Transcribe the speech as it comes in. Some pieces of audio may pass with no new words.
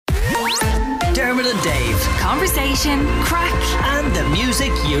Dermot and Dave. Conversation, crack, And the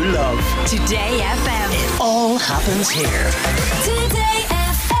music you love. Today FM. It all happens here. Today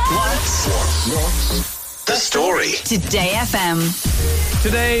FM. What's the story? Today FM.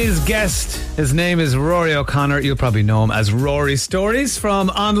 Today's guest, his name is Rory O'Connor. You'll probably know him as Rory Stories from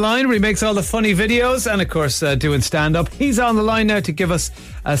online, where he makes all the funny videos and, of course, doing stand-up. He's on the line now to give us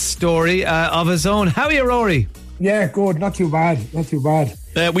a story of his own. How are you, Rory? Yeah, good. Not too bad. Not too bad.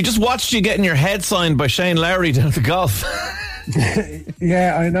 We just watched you getting your head signed by Shane Lowry down at the golf.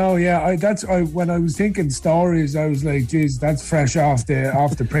 Yeah, I know. Yeah, when I was thinking stories, I was like, "Geez, that's fresh off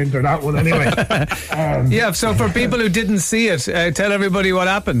the printer." That one, anyway. Yeah. So for people who didn't see it, tell everybody what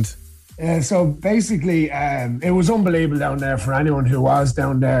happened. So basically, it was unbelievable down there for anyone who was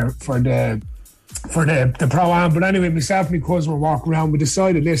down there for the pro-am. But anyway, myself and my cousin were walking around. We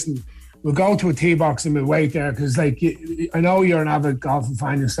decided, listen, we'll go to a tee box and we'll wait there because, like, I know you're an avid golfing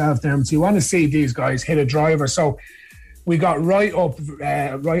fan yourself, there, so you want to see these guys hit a driver. So we got right up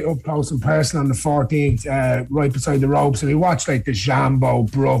close and personal on the 14th, right beside the ropes, and we watched like the Jambo,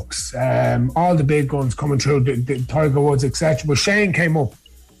 Brooks, all the big guns coming through, the Tiger Woods, etc. But Shane came up,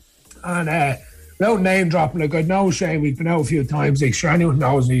 and without name dropping, like, I know Shane, we've been out a few times, like, sure, anyone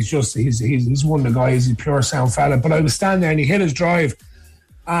knows him, he's one of the guys, he's a pure sound fella. But I was standing there and he hit his drive,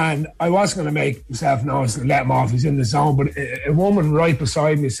 and I wasn't going to make myself notice and let him off, he's in the zone, but a woman right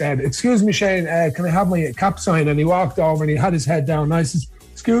beside me said, "Excuse me, Shane, can I have my cap signed?" And he walked over and he had his head down, and I said,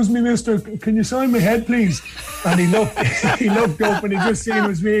 "Excuse me, mister, can you sign my head, please?" And he looked he looked up and he just seen it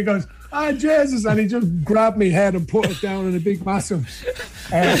was me. He goes, "Ah, Jesus," and he just grabbed my head and put it down in a big massive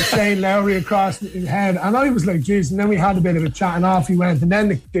Shane Lowry across his head. And I was like, "Geez," and then we had a bit of a chat and off he went. And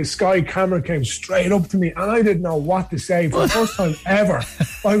then the Sky camera came straight up to me and I didn't know what to say for the first time ever.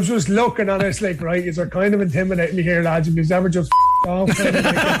 I was just looking at it like, right, you're kind of intimidating me here, lads, and you've ever just off.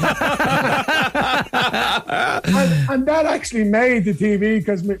 And that actually made the TV,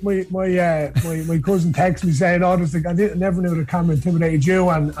 because my cousin texted me saying, "Oh, there's I never knew the camera intimidated you,"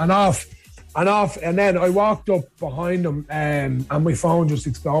 and off. And then I walked up behind him, and my phone just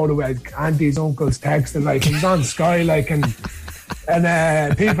exploded with aunties, uncles texting, like, it was on Sky, like, and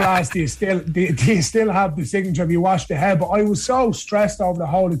people asked, do you still have the signature? Have you washed the head? But I was so stressed over the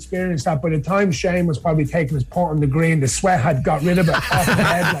whole experience that by the time Shane was probably taking his putt on the green, the sweat had got rid of it off the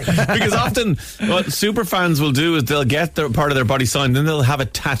head. Like. Because often what super fans will do is they'll get their part of their body signed, then they'll have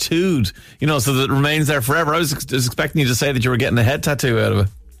it tattooed, so that it remains there forever. I was expecting you to say that you were getting a head tattoo out of it.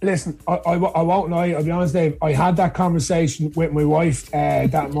 Listen, I won't lie, I'll be honest, Dave, I had that conversation with my wife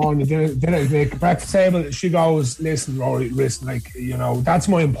that morning, didn't make a breakfast table. She goes, "Listen, Rory, listen, like, that's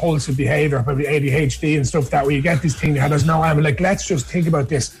my impulsive behaviour, probably ADHD and stuff, that way you get this thing that there's no aim. Like, let's just think about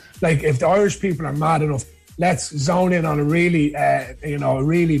this. Like, if the Irish people are mad enough, let's zone in on a really,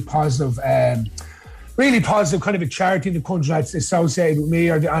 really positive kind of a charity in the country that's associated with me,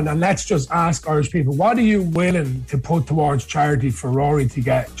 and let's just ask Irish people, what are you willing to put towards charity for Rory to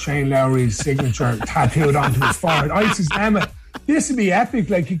get Shane Lowry's signature tattooed onto his forehead?" I says, "Emma, this would be epic.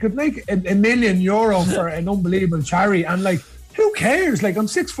 Like, you could make €1 million for an unbelievable charity, and like, who cares? Like, I'm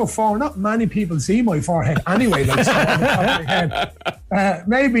 6'4". Not many people see my forehead anyway. Like, so on the top of my head.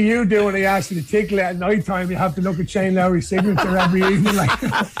 Maybe you do when they ask you to tickle it at night time. You have to look at Shane Lowry's signature every evening. Like,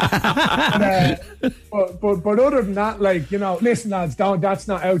 but other than that, like, listen, lads, that's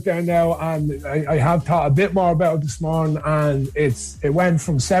not out there now. And I have thought a bit more about it this morning, and it went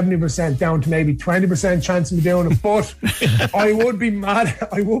from 70% down to maybe 20% chance of me doing it. But I would be mad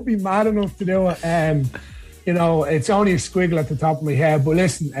enough to do it. It's only a squiggle at the top of my head, but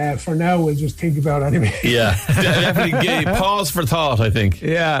listen, for now we'll just think about it anyway. Yeah, definitely pause for thought, I think.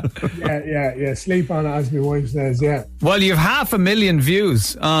 Yeah. Yeah, sleep on it, as my wife says, yeah. Well, you've 500,000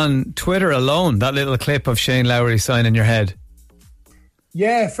 views on Twitter alone, that little clip of Shane Lowry signing your head.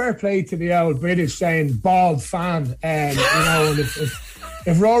 Yeah, fair play to the old British saying bald fan. And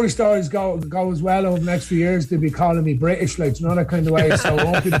if Rory Stories goes well over the next few years, they'll be calling me British, like, that kind of way. So it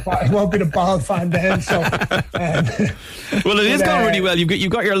won't be the bald fan then. So, well, it is going really well.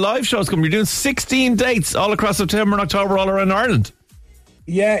 You've got your live shows coming. You're doing 16 dates all across September and October, all around Ireland.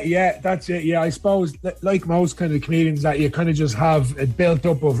 Yeah, that's it. Yeah, I suppose, like most kind of comedians, that you kind of just have a built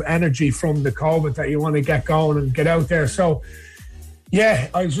up of energy from the COVID that you want to get going and get out there. So. Yeah,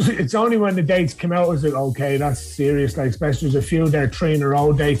 it's only when the dates come out is it okay, that's serious, like, especially there's a few there 3 in a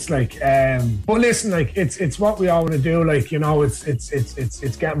row dates, like, but listen, like, it's what we all want to do, like,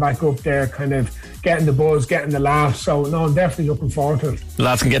 it's getting back up there, kind of getting the buzz, getting the laugh. So no, I'm definitely looking forward to it.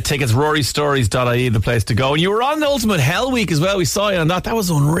 Lads can get tickets, rorystories.ie, the place to go. And you were on the Ultimate Hell Week as well, we saw you on that was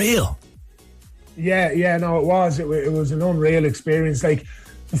unreal. Yeah, no, it was an unreal experience. Like,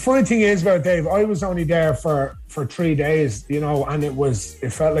 The funny thing is about Dave, I was only there for 3 days, you know, and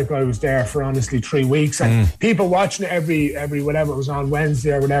it felt like I was there for honestly 3 weeks. And people watching it every whatever it was on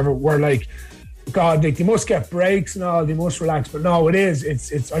Wednesday or whatever were like, God, like, they must get breaks and all, they must relax. But no,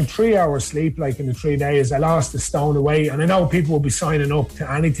 it's I'm 3 hours sleep like in the 3 days. I lost a stone of weight, and I know people will be signing up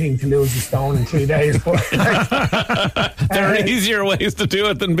to anything to lose a stone in 3 days, but there are easier ways to do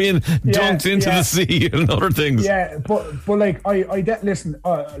it than being dunked into the sea and other things. Yeah, but like listen,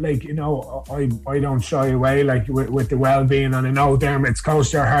 like, you know, I don't shy away like with the well-being, and I know, Dermot, it's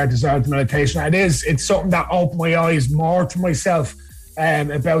close to your heart as well, the meditation. It's something that opened my eyes more to myself.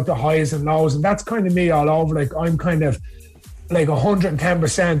 About the highs and lows, and that's kind of me all over. Like, I'm kind of like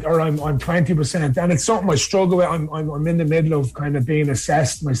 110%, or I'm 20%, and it's something I struggle with. I'm in the middle of kind of being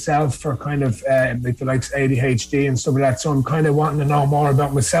assessed myself for kind of like the likes ADHD and stuff like that. So I'm kind of wanting to know more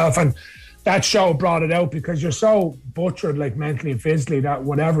about myself, and that show brought it out, because you're so butchered, like mentally and physically, that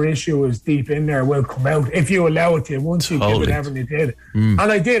whatever issue is deep in there will come out if you allow it to. Once you give it everything you did, and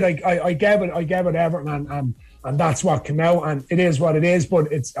I did. I gave it everything, and that's what came out, and it is what it is.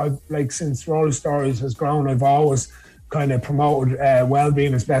 But it's like, since Rory Stories has grown, I've always kind of promoted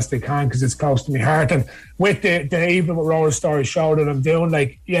well-being as best I can, because it's close to my heart. And with the Evening with Rory Stories show that I'm doing,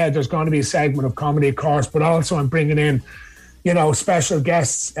 like, there's going to be a segment of comedy, of course, but also I'm bringing in, you know, special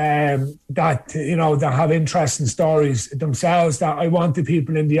guests that, you know, that have interesting stories themselves, that I want the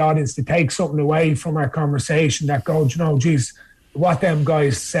people in the audience to take something away from our conversation, that goes, you know, geez, what them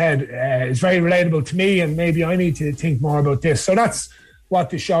guys said is very relatable to me, and maybe I need to think more about this. So that's what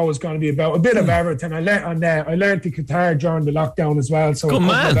the show is going to be about. A bit of everything. I learned the guitar during the lockdown as well. So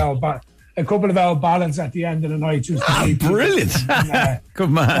a couple of old ballads at the end of the night. Just brilliant. Good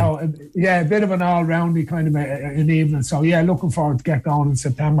man. So, a bit of an all-roundy kind of an evening. So, looking forward to get going in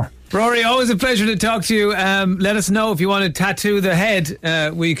September. Rory, always a pleasure to talk to you. Let us know if you want to tattoo the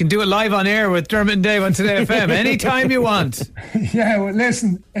head. We can do it live on air with Dermot and Dave on Today FM anytime you want. Yeah, well,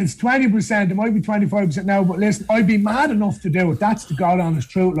 listen, it's 20%. It might be 25% now, but listen, I'd be mad enough to do it. That's the God honest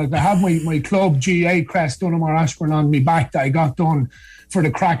truth. Like, I have my club GA crest, Dunamore Ashburn, on my back that I got done for the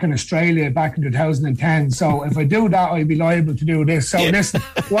crack in Australia back in 2010. So if I do that, I'd be liable to do this. So listen,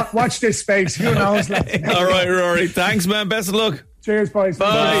 watch this space. Who knows? All right, Rory. Thanks, man. Best of luck. Cheers, boys.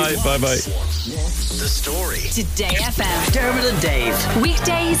 Bye. Bye. The Story. Today FM. Dermot and Dave.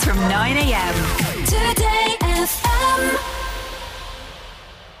 Weekdays from 9 a.m. Today FM.